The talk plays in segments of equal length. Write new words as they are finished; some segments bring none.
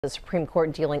The Supreme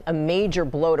Court dealing a major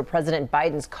blow to President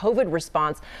Biden's COVID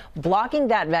response, blocking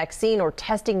that vaccine or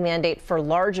testing mandate for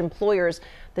large employers.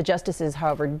 The justices,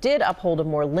 however, did uphold a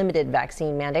more limited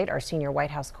vaccine mandate. Our senior White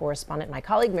House correspondent, my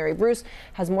colleague Mary Bruce,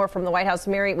 has more from the White House.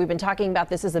 Mary, we've been talking about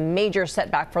this as a major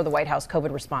setback for the White House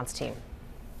COVID response team.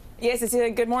 Yes, Cecilia,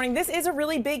 good morning. This is a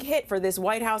really big hit for this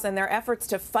White House and their efforts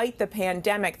to fight the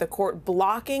pandemic. The court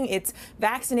blocking its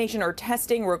vaccination or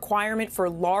testing requirement for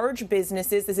large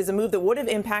businesses. This is a move that would have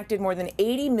impacted more than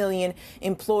 80 million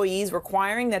employees,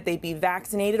 requiring that they be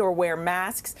vaccinated or wear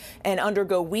masks and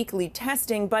undergo weekly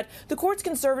testing. But the court's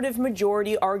conservative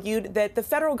majority argued that the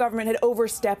federal government had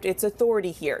overstepped its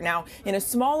authority here. Now, in a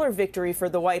smaller victory for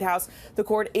the White House, the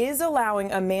court is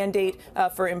allowing a mandate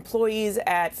for employees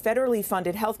at federally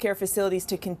funded healthcare facilities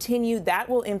to continue. That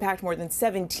will impact more than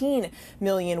 17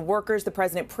 million workers. The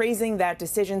president praising that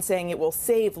decision, saying it will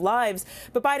save lives.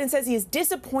 But Biden says he is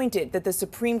disappointed that the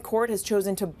Supreme Court has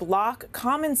chosen to block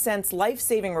common sense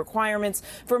life-saving requirements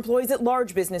for employees at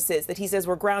large businesses that he says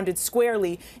were grounded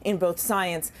squarely in both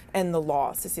science and the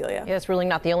law. Cecilia. Yeah, it's really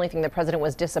not the only thing the president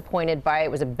was disappointed by.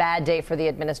 It was a bad day for the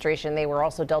administration. They were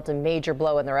also dealt a major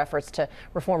blow in their efforts to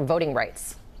reform voting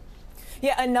rights.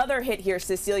 Yeah, another hit here,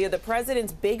 Cecilia. The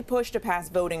president's big push to pass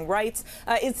voting rights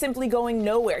is simply going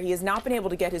nowhere. He has not been able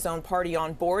to get his own party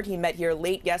on board. He met here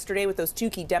late yesterday with those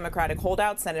two key Democratic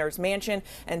holdouts, Senators Manchin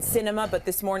and Sinema, but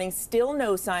this morning still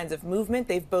no signs of movement.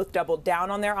 They've both doubled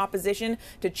down on their opposition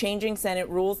to changing Senate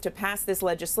rules to pass this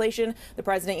legislation. The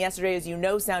president yesterday, as you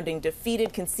know, sounding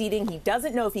defeated, conceding he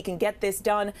doesn't know if he can get this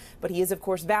done, but he is, of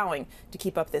course, vowing to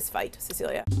keep up this fight.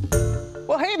 Cecilia.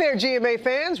 Well, hey there, GMA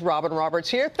fans. Robin Roberts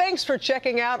here. Thanks for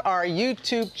checking out our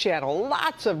YouTube channel.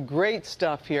 Lots of great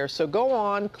stuff here. So go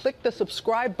on, click the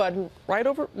subscribe button right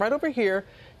over here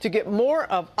to get more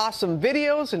of awesome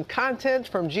videos and content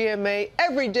from GMA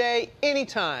every day,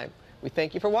 anytime. We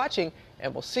thank you for watching,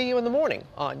 and we'll see you in the morning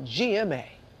on GMA.